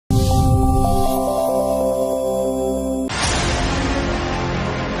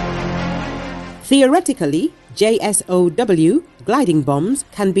Theoretically, JSOW gliding bombs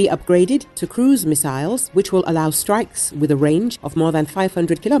can be upgraded to cruise missiles, which will allow strikes with a range of more than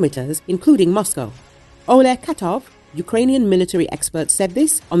 500 kilometers, including Moscow. Oleh Katkov, Ukrainian military expert, said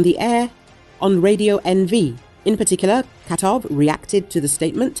this on the air on Radio NV. In particular, Katkov reacted to the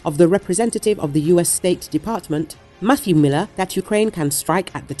statement of the representative of the US State Department, Matthew Miller, that Ukraine can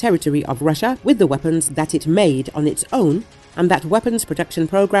strike at the territory of Russia with the weapons that it made on its own, and that weapons production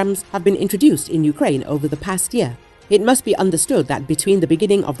programs have been introduced in Ukraine over the past year. It must be understood that between the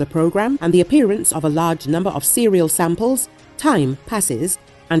beginning of the program and the appearance of a large number of serial samples, time passes,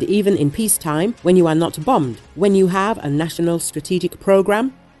 and even in peacetime, when you are not bombed, when you have a national strategic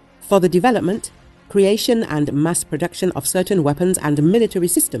program for the development, creation and mass production of certain weapons and military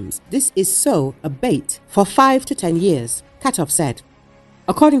systems, this is so a bait for 5 to 10 years, Katkov said.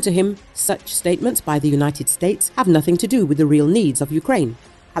 According to him, such statements by the United States have nothing to do with the real needs of Ukraine.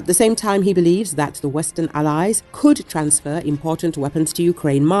 At the same time, he believes that the Western allies could transfer important weapons to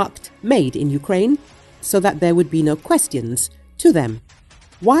Ukraine marked "Made in Ukraine" so that there would be no questions to them.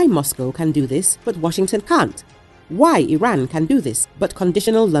 Why Moscow can do this, but Washington can't? Why Iran can do this, but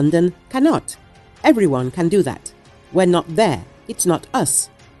conditional London cannot? Everyone can do that. We're not there. It's not us.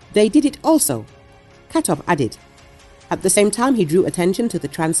 They did it also, Katkov added. At the same time, he drew attention to the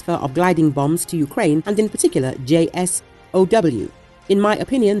transfer of gliding bombs to Ukraine, and in particular JSOW. In my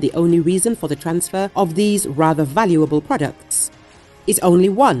opinion, the only reason for the transfer of these rather valuable products is only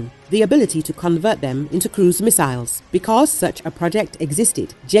one: the ability to convert them into cruise missiles, because such a project existed,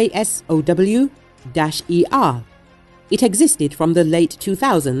 JSOW-ER. It existed from the late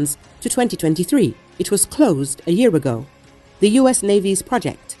 2000s to 2023. It was closed a year ago, the US Navy's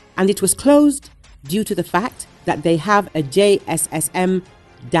project, and it was closed due to the fact that they have a JSSM-ER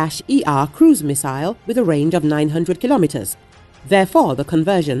cruise missile with a range of 900 kilometers. Therefore, the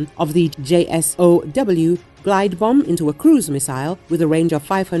conversion of the JSOW glide bomb into a cruise missile with a range of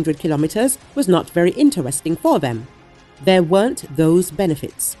 500 kilometers was not very interesting for them. There weren't those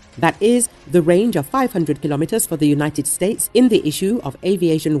benefits. That is, the range of 500 kilometers for the United States in the issue of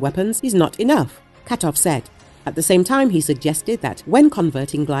aviation weapons is not enough, Katkov said. At the same time, he suggested that when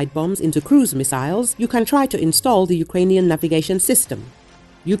converting glide bombs into cruise missiles, you can try to install the Ukrainian navigation system.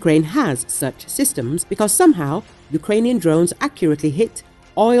 Ukraine has such systems because somehow Ukrainian drones accurately hit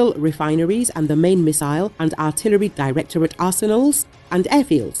oil refineries and the main missile and artillery directorate arsenals and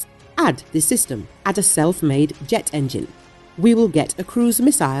airfields. Add this system, add a self-made jet engine. We will get a cruise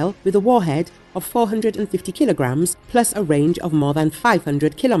missile with a warhead of 450 kilograms plus a range of more than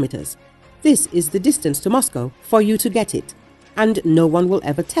 500 kilometers. This is the distance to Moscow for you to get it, and no one will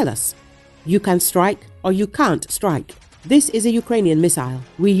ever tell us. You can strike or you can't strike. This is a Ukrainian missile.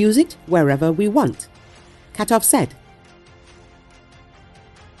 We use it wherever we want, Katkov said.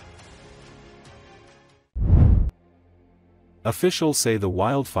 Officials say the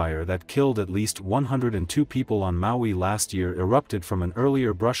wildfire that killed at least 102 people on Maui last year erupted from an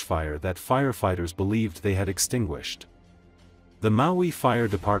earlier brush fire that firefighters believed they had extinguished. The Maui Fire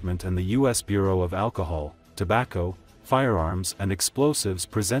Department and the U.S. Bureau of Alcohol, Tobacco, Firearms and Explosives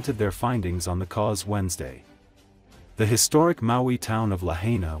presented their findings on the cause Wednesday. The historic Maui town of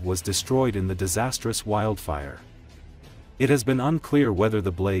Lahaina was destroyed in the disastrous wildfire. It has been unclear whether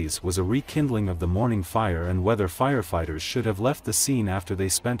the blaze was a rekindling of the morning fire and whether firefighters should have left the scene after they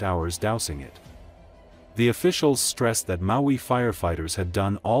spent hours dousing it. The officials stressed that Maui firefighters had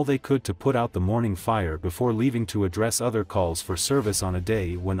done all they could to put out the morning fire before leaving to address other calls for service on a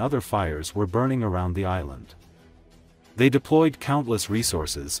day when other fires were burning around the island. They deployed countless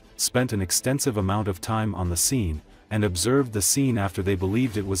resources, spent an extensive amount of time on the scene, and observed the scene after they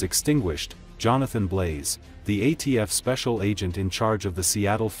believed it was extinguished, Jonathan Blaze, the ATF special agent in charge of the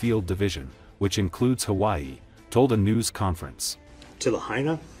Seattle Field Division, which includes Hawaii, told a news conference. To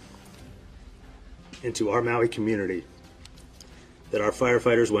Lahaina and to our Maui community, that our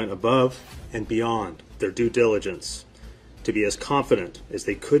firefighters went above and beyond their due diligence to be as confident as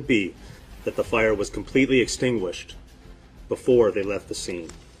they could be that the fire was completely extinguished before they left the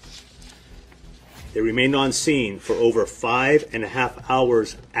scene. They remained on scene for over 5.5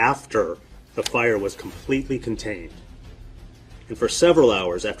 hours after the fire was completely contained, and for several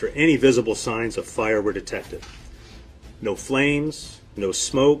hours after any visible signs of fire were detected. No flames, no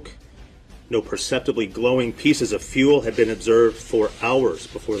smoke, no perceptibly glowing pieces of fuel had been observed for hours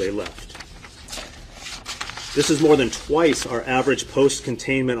before they left. This is more than twice our average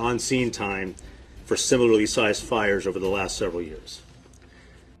post-containment on-scene time for similarly sized fires over the last several years.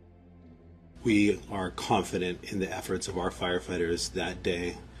 We are confident in the efforts of our firefighters that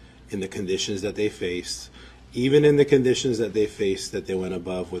day, in the conditions that they faced, even in the conditions that they faced, that they went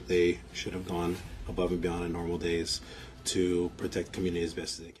above what they should have gone above and beyond in normal days to protect communities as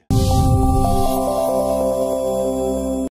best as they can.